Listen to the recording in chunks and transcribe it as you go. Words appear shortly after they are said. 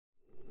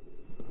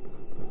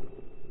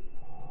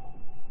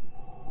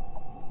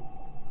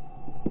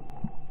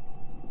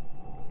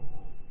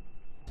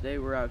Today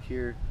we're out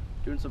here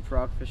doing some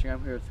frog fishing.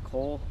 I'm here with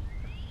Cole.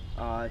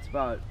 It's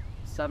about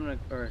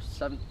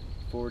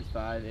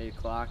 7:45, 8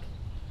 o'clock,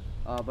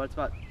 but it's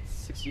about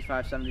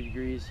 65, 70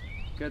 degrees.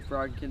 Good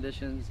frog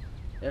conditions.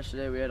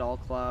 Yesterday we had all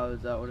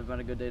clouds. That would have been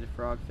a good day to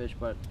frog fish,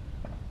 but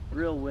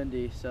real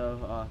windy.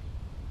 So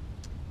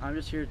I'm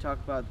just here to talk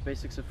about the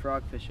basics of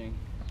frog fishing.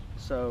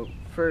 So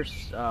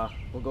first,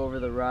 we'll go over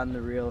the rod and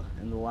the reel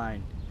and the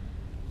line.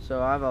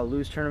 So I have a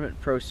Lew's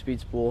Tournament Pro Speed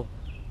Spool.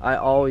 I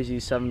always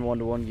use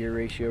 7:1 gear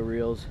ratio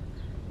reels.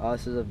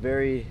 This is a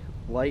very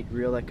light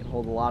reel that can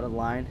hold a lot of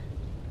line.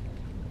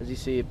 As you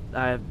see,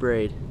 I have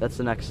braid. That's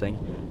the next thing.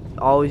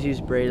 Always use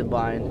braided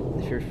line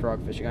if you're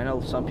frog fishing. I know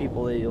some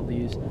people, they'll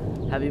use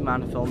heavy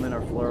monofilament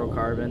or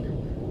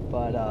fluorocarbon,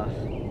 but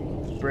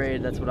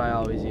braid, that's what I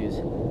always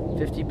use.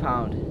 50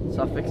 pound,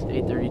 Suffix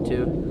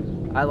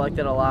 832. I like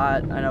that a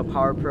lot. I know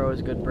Power Pro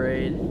is good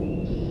braid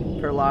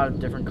for a lot of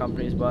different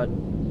companies, but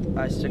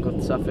I stick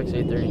with Suffix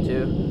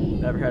 832.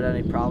 Never had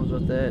any problems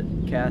with it.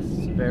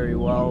 Casts very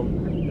well,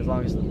 as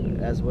long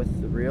as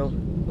with the reel.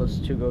 Those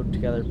two go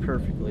together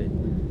perfectly.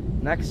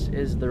 Next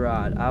is the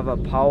rod. I have a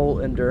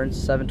Powell Endurance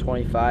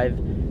 725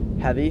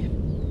 heavy.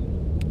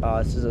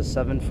 This is a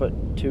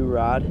 7'2"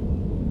 rod.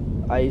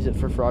 I use it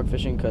for frog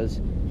fishing because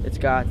it's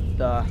got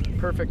the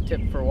perfect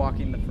tip for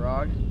walking the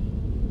frog.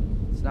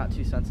 It's not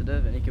too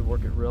sensitive and you can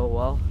work it real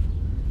well.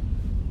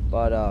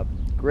 But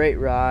great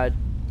rod.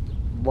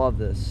 Love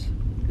this.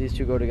 These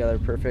two go together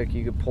perfect.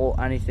 You could pull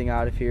anything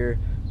out of here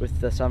with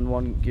the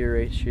 7:1 gear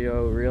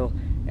ratio reel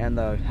and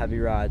the heavy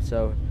rod.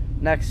 So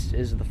next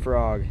is the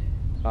frog.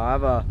 I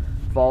have a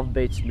Valve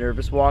Baits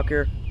Nervous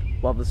Walker.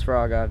 Love this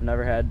frog. I've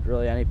never had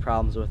really any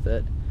problems with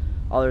it,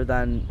 other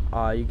than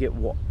you get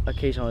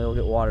occasionally you'll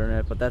get water in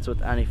it, but that's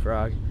with any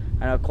frog.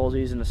 I know Cole's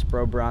using a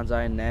Spro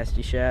Bronzeye and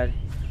Nasty Shad,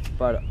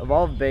 but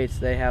Valve Baits,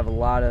 they have a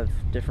lot of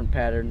different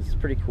patterns. It's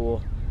pretty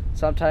cool.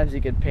 Sometimes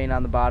you could paint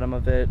on the bottom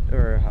of it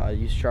or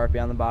use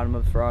Sharpie on the bottom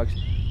of the frogs,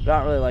 but I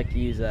don't really like to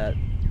use that.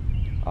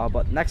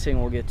 But next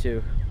thing we'll get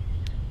to,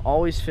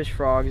 always fish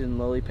frogs in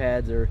lily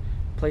pads or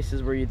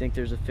places where you think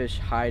there's a fish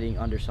hiding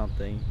under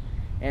something.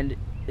 And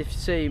if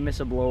say you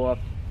miss a blow up,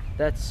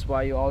 that's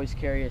why you always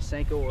carry a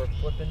Senko or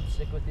flippin'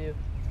 stick with you.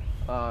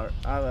 I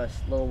have a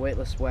little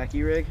weightless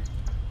wacky rig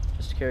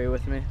just to carry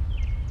with me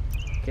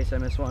in case I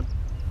miss one.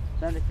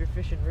 Then if you're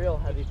fishing real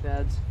heavy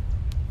pads,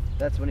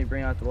 that's when you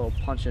bring out the little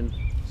punching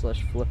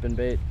 / flipping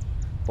bait.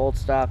 Bolt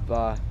stop,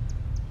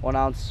 1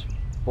 ounce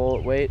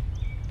bullet weight,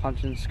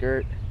 punching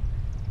skirt,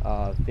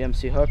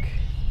 VMC hook,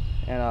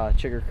 and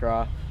chigger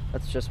craw.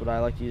 That's just what I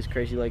like to use,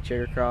 crazy lake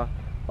chigger craw.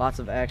 Lots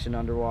of action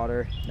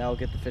underwater. That'll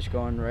get the fish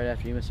going right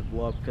after you miss a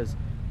blow up because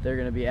they're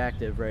going to be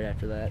active right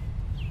after that.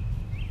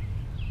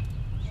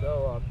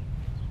 So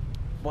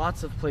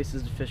lots of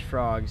places to fish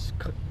frogs.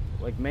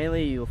 Like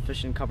mainly you'll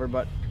fish in cover,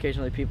 but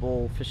occasionally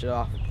people fish it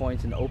off of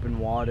points in open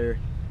water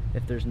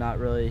if there's not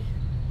really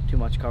too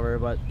much cover.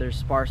 But there's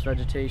sparse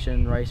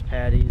vegetation, rice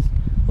paddies,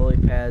 lily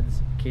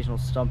pads, occasional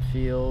stump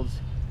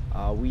fields,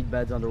 weed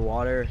beds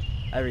underwater,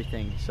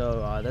 everything.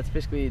 So that's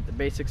basically the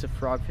basics of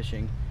frog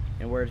fishing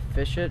and where to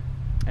fish it.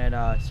 And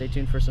stay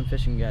tuned for some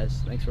fishing,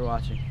 guys. Thanks for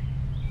watching.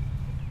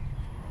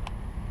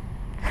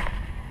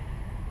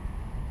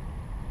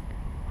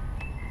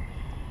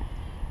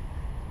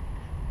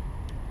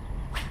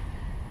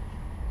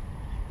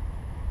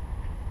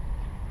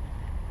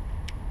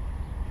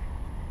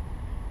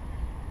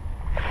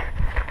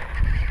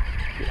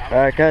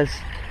 Alright guys,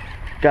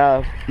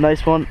 got a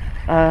nice one.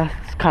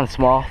 It's kind of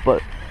small,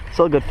 but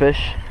still a good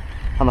fish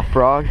on the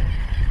frog.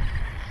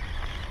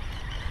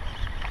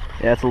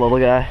 Yeah, it's a little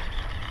guy.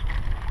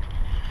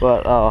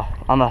 But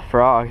on the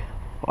frog,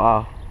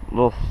 wow,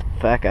 little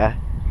fat guy.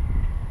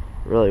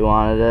 Really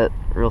wanted it.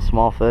 Real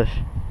small fish.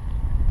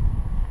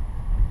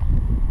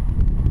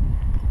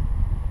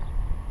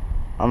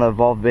 On the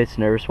Valve Baits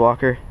Nervous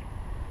Walker,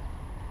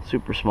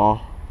 super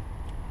small.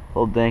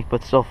 Little dink,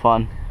 but still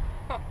fun.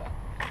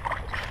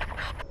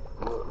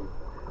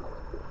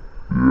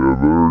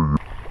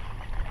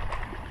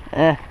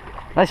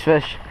 Nice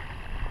fish.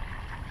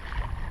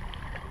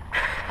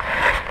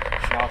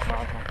 Small.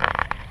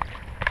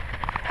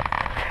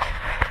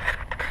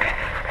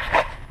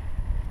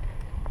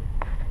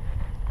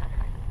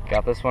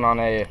 Got this one on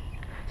a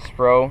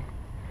Spro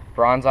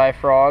Bronzeye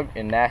frog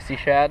in Nasty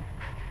Shad.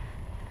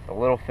 It's a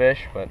little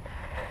fish, but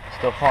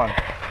still fun.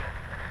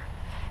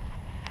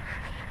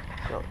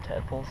 See all the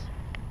tadpoles?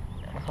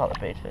 Yeah, that's all the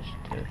bait fish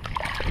too.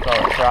 That's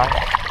all the fry.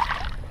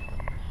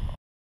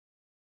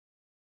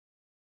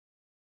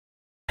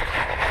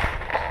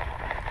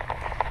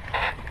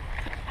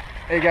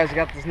 Hey guys, I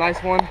got this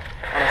nice one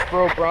on a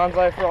Spro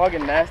Bronzeye frog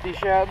in Nasty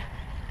Shad.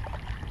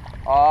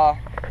 Well,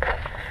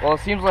 it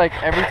seems like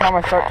every time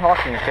I start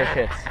talking, a fish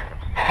hits.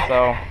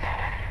 So,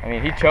 I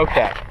mean, he choked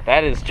that.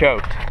 That is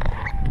choked.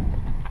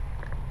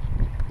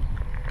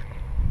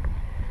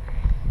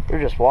 You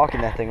were just walking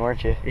that thing,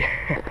 weren't you?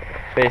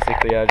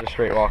 Basically, yeah, just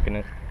straight walking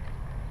it.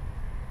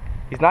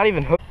 He's not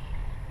even hooked.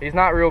 He's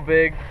not real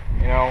big,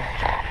 you know,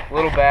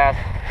 little bass.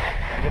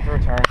 Good to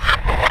return.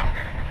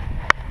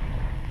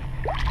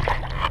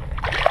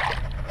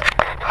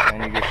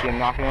 and you can see him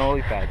knocking on the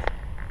lily pads.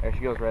 There she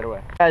goes right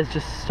away. Guys,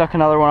 just stuck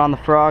another one on the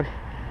frog,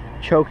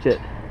 choked it.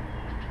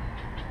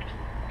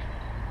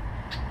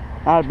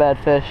 Not a bad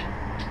fish.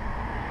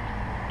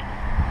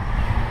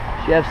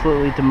 She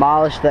absolutely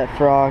demolished that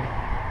frog.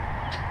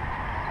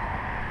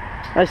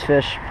 Nice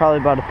fish, probably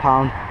about a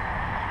pound.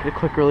 Get a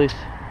quick release.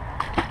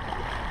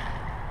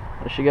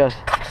 There she goes.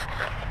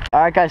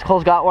 Alright guys,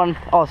 Cole's got one.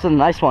 Oh, it's a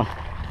nice one.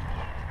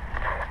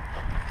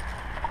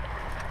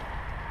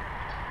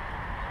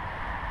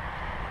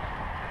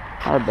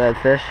 Not a bad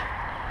fish.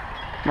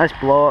 Nice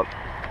blow up.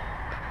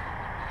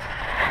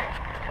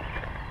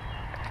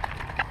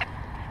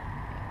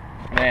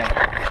 Man.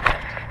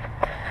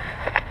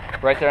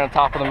 Right there on the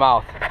top of the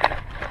mouth.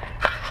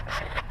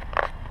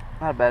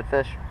 Not a bad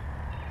fish.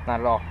 Not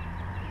at all.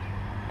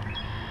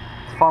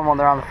 It's a fun when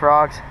they're on the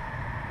frogs.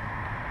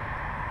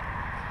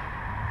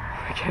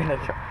 There you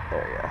go.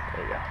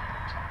 There you go.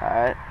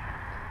 Alright.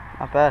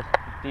 Not bad.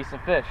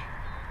 Decent fish.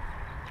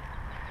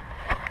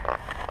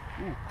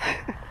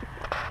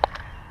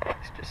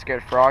 Just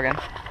scared of frogging.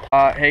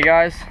 Hey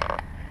guys.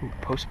 Ooh,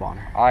 post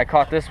spawner. I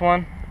caught this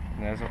one.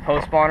 There's a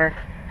post spawner.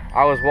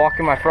 I was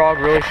walking my frog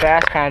really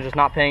fast, kind of just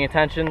not paying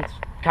attention. It's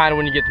kind of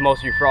when you get the most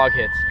of your frog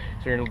hits,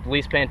 so you're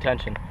least paying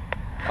attention.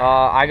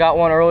 I got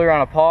one earlier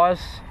on a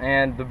pause,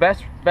 and the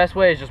best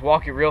way is just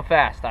walk it real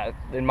fast,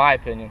 in my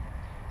opinion.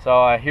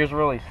 So here's a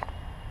release.